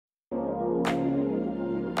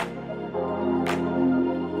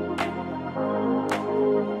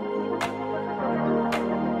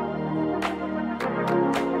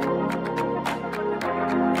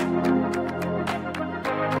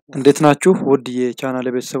እንዴት ናችሁ ውድ የቻናሌ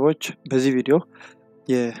ቤተሰቦች በዚህ ቪዲዮ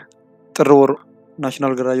የጥር ወር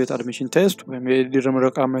ናሽናል ግራጁዌት አድሚሽን ቴስት ወይም የድህረ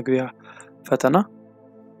ምረቃ መግቢያ ፈተና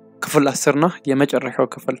ክፍል 10 እና የመጨረሻው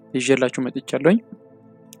ክፍል ይዤላችሁ መጥቻለሁኝ።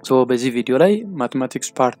 በዚህ ቪዲዮ ላይ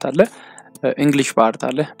ማቴማቲክስ ፓርት አለ፣ እንግሊሽ ፓርት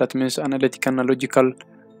አለ፣ that means analytical እና logical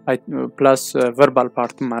plus verbal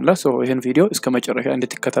ፓርትም አለ። ይሄን ቪዲዮ እስከ መጨረሻ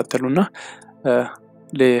እንድትከታተሉና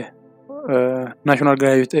ናሽናል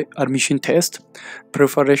ግራጁዌት አድሚሽን ቴስት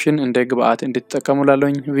ፕሪፓሬሽን እንደ ግብአት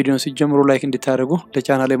እንድትጠቀሙላለሁኝ። ቪዲዮን ሲጀምሩ ላይክ እንድታደርጉ፣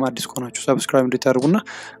 ለቻናሌ አዲስ ከሆናችሁ ሰብስክራይብ እንድታደርጉና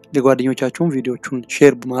ለጓደኞቻችሁም ቪዲዮቹን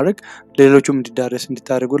ሼር በማድረግ ለሌሎችም እንዲዳረስ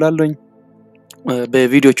እንድታደርጉላለሁኝ።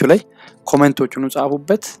 በቪዲዮቹ ላይ ኮሜንቶቹን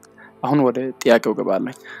ጻፉበት። አሁን ወደ ጥያቄው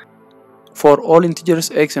ገባለሁ። For all integers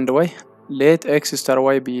x and y, let x star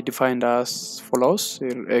y be defined as follows.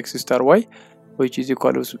 X star y which is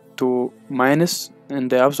equal to minus and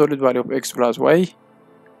the absolute value of x plus y,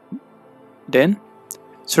 then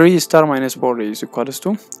 3 star minus 4 is equals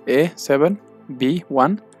to a 7, b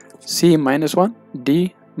 1, c minus 1, d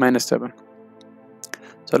minus 7.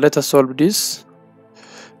 So let us solve this.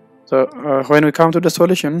 So when we come to the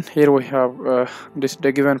solution, here we have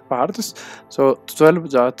the given parts. So to solve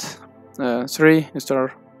that, 3 star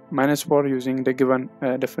minus 4 using the given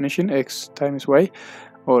definition, x times y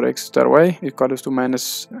or x star y equals to minus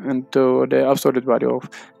into the absolute value of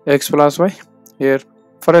x plus y. Here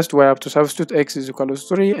first we have to substitute x is equals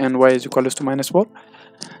to 3 and y is equals to minus 4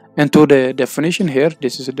 into the definition. Here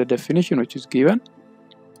this is the definition which is given.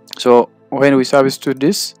 So when we substitute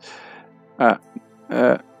this,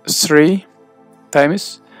 3 times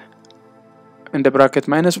in the bracket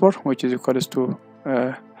minus 4 which is equals to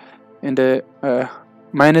in the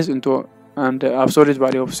minus into and the absolute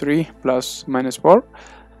value of 3 plus minus 4,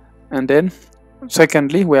 and then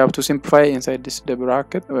secondly we have to simplify inside this the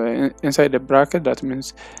bracket, inside the bracket, that means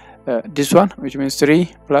this one, which means 3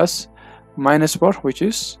 plus minus 4 which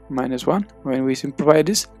is minus 1. When we simplify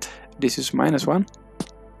this, this is minus 1,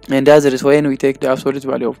 and the other is when we take the absolute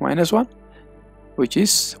value of minus 1 which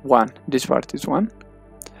is 1, this part is 1,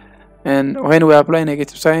 and when we apply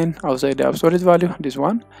negative sign outside the absolute value, this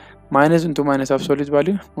one minus into minus absolute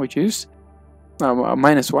value which is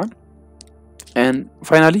minus 1, and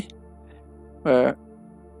finally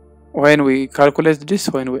when we calculate this,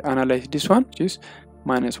 when we analyze this one, which is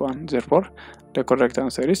minus 1, therefore the correct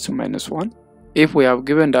answer is minus 1. If we have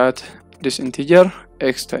given that this integer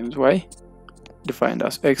x times y defined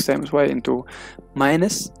as x times y into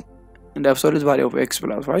minus and the absolute value of x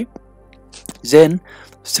plus y, then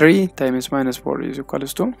 3 times minus 4 is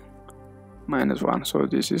equals to minus 1. So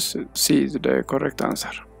this is C is the correct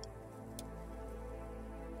answer.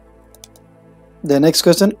 The next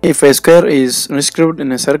question, if a square is inscribed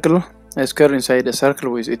in a circle, a square inside a circle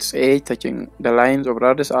with its edge touching the lines of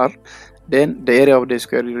radius r, then the area of the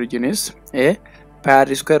square region is A pi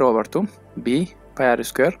r square over 2, B pi r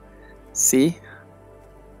square, C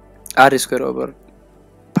r square over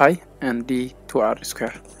pi, and D 2r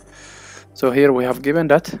square. So here we have given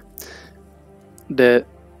that the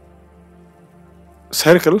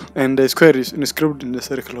circle and the square is inscribed in the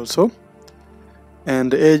circle also, and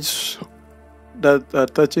the edges that are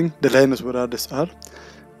touching the lines of radius r,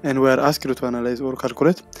 and we are asked to analyze or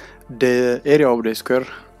calculate the area of the square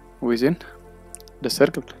within the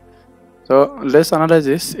circle. So let's analyze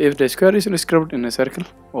this. If the square is inscribed in a circle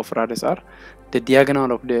of radius r, the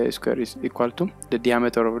diagonal of the square is equal to the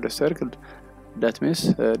diameter of the circle. That means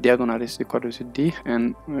diagonal is equal to d,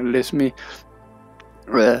 and let me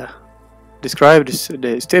describe this,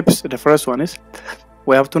 the steps. The first one is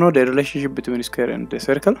we have to know the relationship between square and the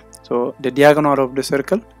circle. So the diagonal of the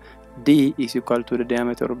circle d is equal to the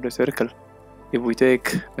diameter of the circle. If we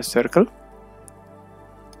take a circle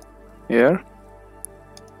here,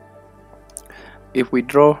 if we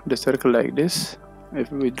draw the circle like this,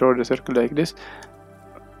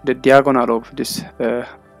 the diagonal of this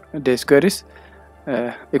the square is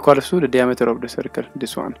equals to the diameter of the circle,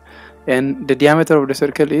 this one, and the diameter of the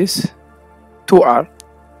circle is 2r.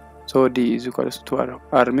 So d is equals to 2r.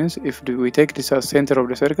 R means if we take this as center of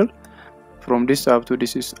the circle, from this up to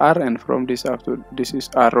this is r, and from this up to this is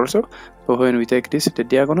r also. So when we take this, the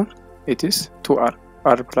diagonal, it is 2r,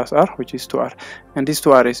 r plus r, which is 2r, and this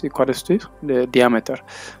 2r is equals to the diameter.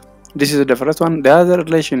 This is the first one. The other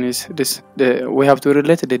relation is this: we have to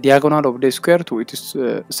relate the diagonal of the square to its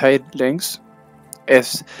side lengths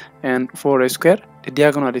s, and for a square, the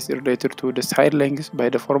diagonal is related to the side lengths by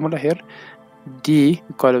the formula here. D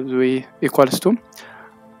equals to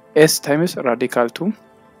s times radical 2.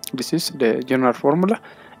 This is the general formula,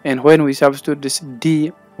 and when we substitute this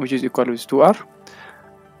d, which is equal to 2r,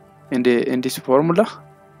 in this formula,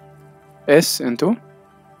 s into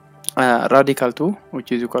radical 2,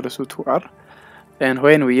 which is equal to 2r. And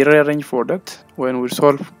when we rearrange for that, when we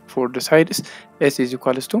solve for the sides, s is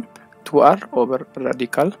equal to 2r over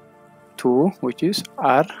radical 2, which is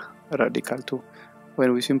r radical 2.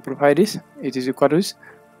 When we simplify this, it is equal to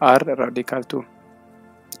r radical 2.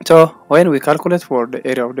 So when we calculate for the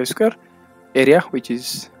area of the square, area which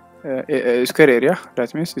is square area,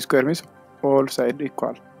 that means square means all side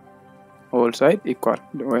equal. All side equal.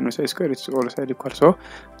 When we say square, it's all side equal. So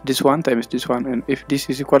this one times this one, and if this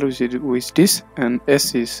is equal with this, and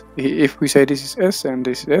s is, if we say this is s and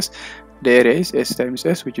this is s, the area is s times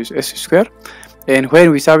s, which is s square. And when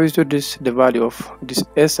we substitute this, the value of this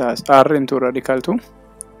s as r into radical 2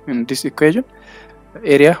 in this equation,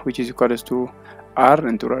 area which is equal to r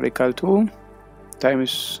into radical 2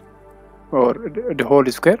 times, or the whole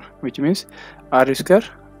square, which means r square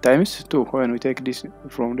times 2. When we take this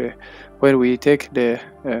from the, when we take the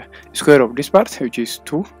square of this part, which is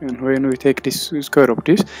 2, and when we take this square of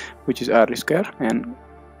this, which is r square, and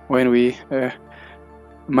when we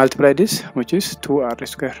multiply this, which is 2r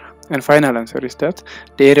square. And final answer is that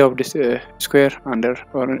the area of this square under,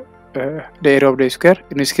 or the area of the square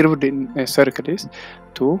inscribed in a circle is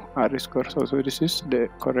 2r square. So this is the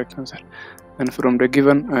correct answer. And from the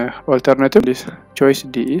given alternative, this choice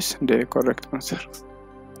D is the correct answer.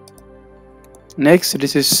 Next,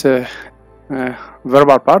 this is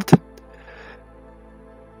verbal part.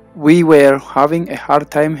 We were having a hard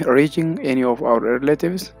time reaching any of our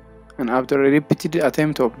relatives, and after a repeated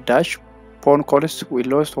attempt of dash phone calls, we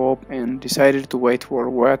lost hope and decided to wait for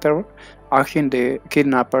whatever action the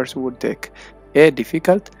kidnappers would take. A.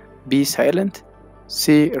 Difficult. B. Silent.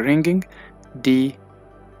 C. Ringing. D.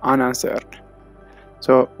 Unanswered.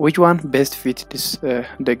 So which one best fits this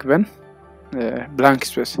the given blank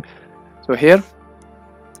space? So here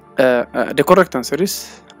the correct answer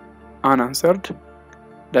is unanswered.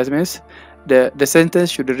 That means the sentence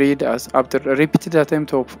should read as, after a repeated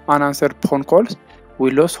attempt of unanswered phone calls, we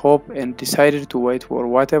lost hope and decided to wait for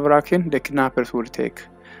whatever action the kidnappers would take.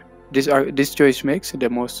 This choice makes the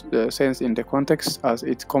most sense in the context, as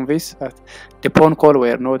it conveys that the phone call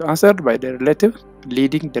were not answered by the relative,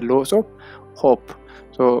 leading the loss of hope.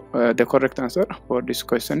 So the correct answer for this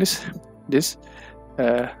question is this.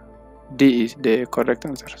 D is the correct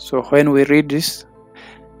answer. So when we read this,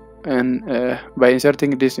 and by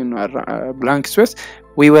inserting this in our blank space,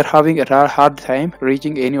 we were having a hard time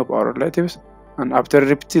reaching any of our relatives, and after a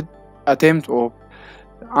repeated attempt of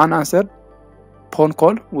unanswered phone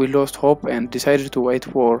call, we lost hope and decided to wait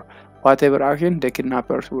for whatever action the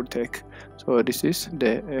kidnappers would take. So this is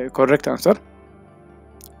the correct answer.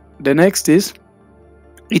 The next is,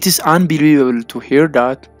 it is unbelievable to hear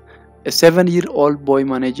that a 7-year-old boy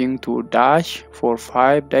managing to dash for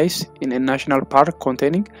 5 days in a national park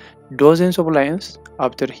containing dozens of lions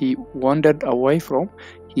after he wandered away from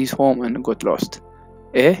his home and got lost.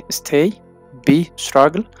 A. Stay. B.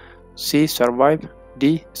 Struggle. C. Survive.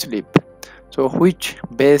 D. Sleep. So which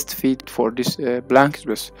best fit for this blank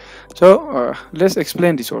space? So let's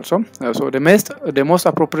explain this also. So the most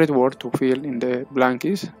appropriate word to fill in the blank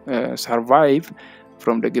is survive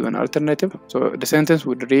from the given alternative. So the sentence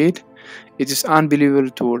would read, it is unbelievable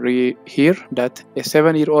to hear that a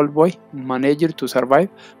 7-year-old boy managed to survive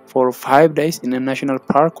for 5 days in a national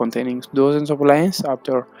park containing dozens of lions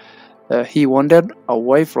after he wandered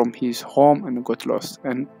away from his home and got lost.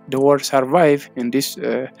 And the word survive in this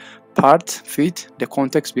part fit the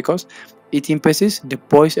context because it emphasizes the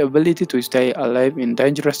boy's ability to stay alive in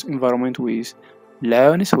dangerous environment with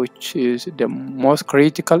lions, which is the most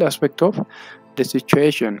critical aspect of the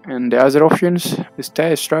situation. And the other options,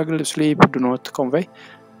 stay, struggle, sleep, do not convey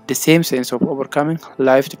the same sense of overcoming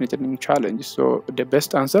life-threatening challenges. So the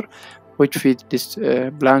best answer which fits this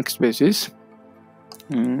blank space is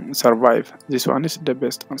survive. This one is the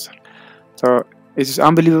best answer. So it is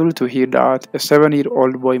unbelievable to hear that a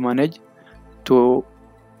 7-year-old boy managed to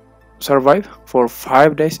survive for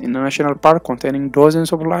 5 days in a national park containing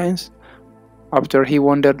dozens of lions after he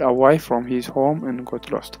wandered away from his home and got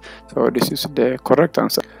lost. So this is the correct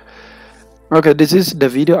answer. Okay, this is the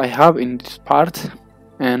video I have in this part,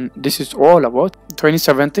 and this is all about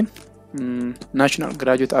 2017 National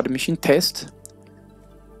Graduate Admission Test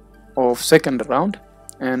of second round,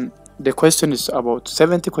 and the question is about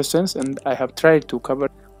 70 questions, and I have tried to cover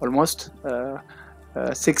almost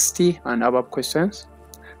 60 and above questions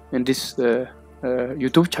in this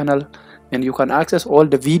YouTube channel. And you can access all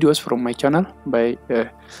the videos from my channel by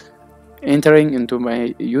entering into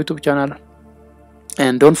my YouTube channel.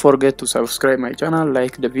 And don't forget to subscribe my channel,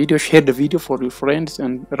 like the video, share the video for your friends,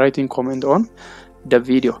 and writing comment on the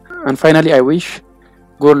video. And finally, I wish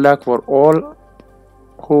good luck for all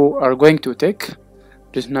who are going to take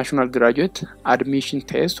this national graduate admission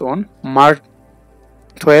test on March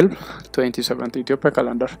 12, 2017 Ethiopia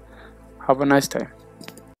calendar. Have a nice time.